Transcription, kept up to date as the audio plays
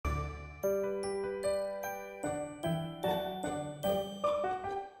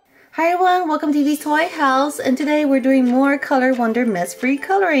Hi everyone, welcome to TV's Toy House, and today we're doing more Color Wonder mess-free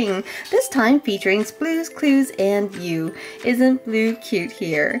coloring. This time featuring Blues, Clues, and You. Isn't Blue cute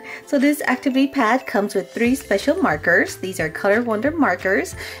here? So this activity pad comes with 3 special markers. These are Color Wonder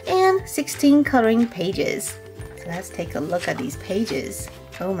markers and 16 coloring pages. So let's take a look at these pages.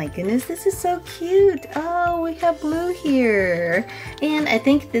 Oh my goodness, this is so cute. Oh, we have Blue here. And I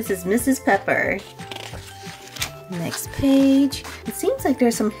think this is Mrs. Pepper. Next page. It seems like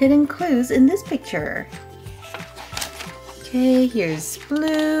there's some hidden clues in this picture. Okay, here's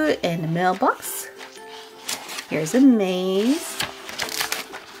Blue and a mailbox. Here's a maze.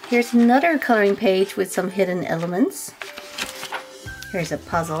 Here's another coloring page with some hidden elements. Here's a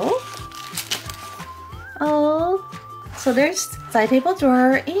puzzle. Oh, so there's side table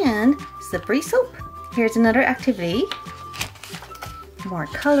drawer and slippery soap. Here's another activity. More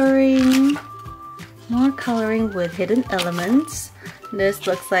coloring. More coloring with hidden elements. This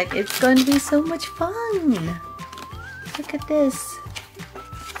looks like it's going to be so much fun. Look at this.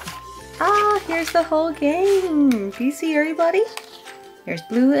 Ah, here's the whole game. Do you see everybody? There's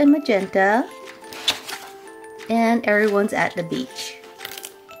Blue and Magenta. And everyone's at the beach.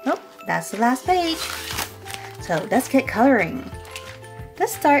 Oh, that's the last page. So let's get coloring.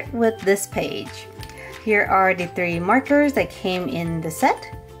 Let's start with this page. Here are the 3 markers that came in the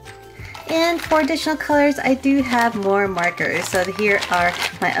set. And for additional colors, I do have more markers. So here are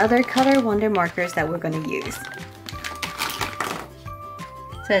my other Color Wonder markers that we're going to use.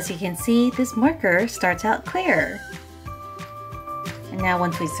 So as you can see, this marker starts out clear. And now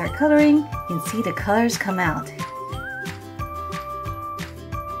once we start coloring, you can see the colors come out.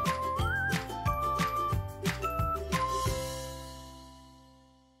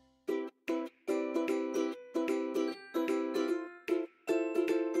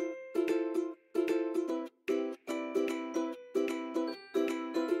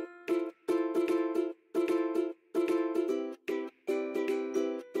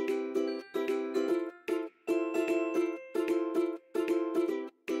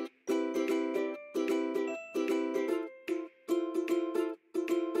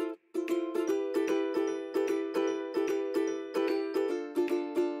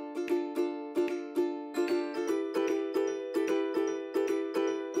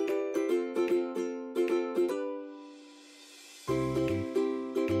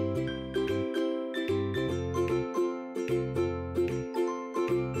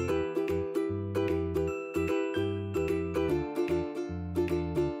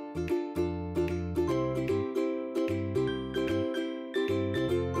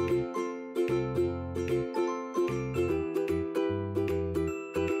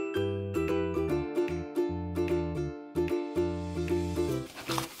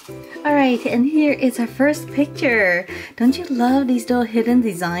 Alright, and here is our first picture. Don't you love these little hidden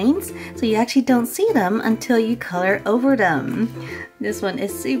designs? So you actually don't see them until you color over them. This one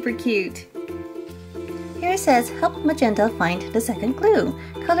is super cute. Here it says, help Magenta find the second clue.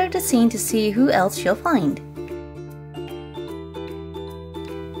 Color the scene to see who else she'll find.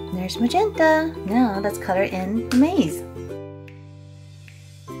 There's Magenta. Now let's color in the maze.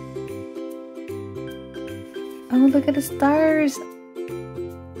 Oh, look at the stars.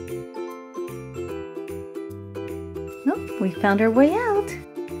 Oh, we found our way out.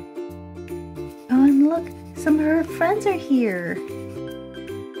 Oh, and look, some of her friends are here.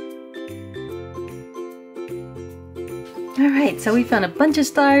 Alright, so we found a bunch of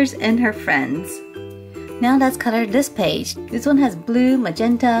stars and her friends. Now let's color this page. This one has Blue,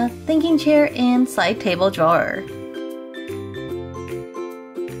 Magenta, thinking chair, and side table drawer.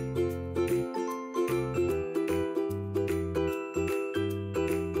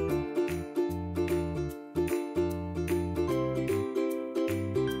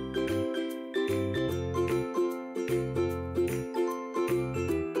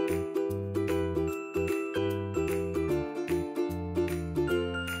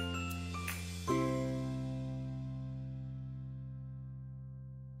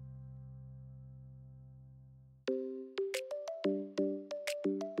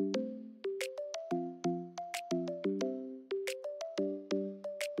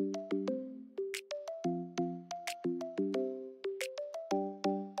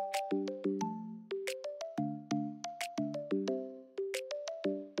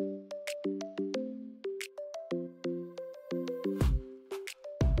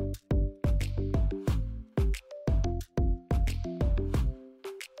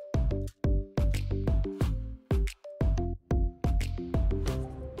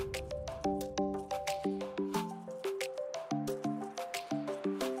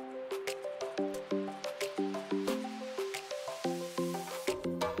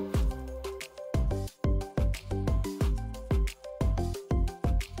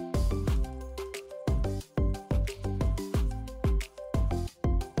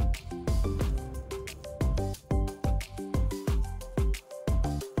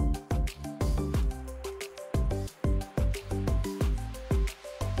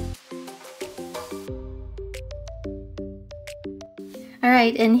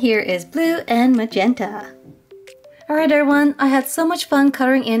 Alright, and here is blue and magenta. Alright everyone, I had so much fun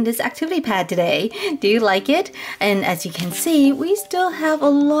coloring in this activity pad today. Do you like it? And as you can see, we still have a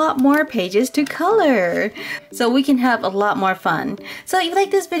lot more pages to color. So we can have a lot more fun. So if you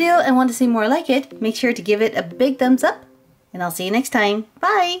like this video and want to see more like it, make sure to give it a big thumbs up. And I'll see you next time.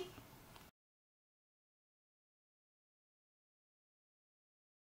 Bye!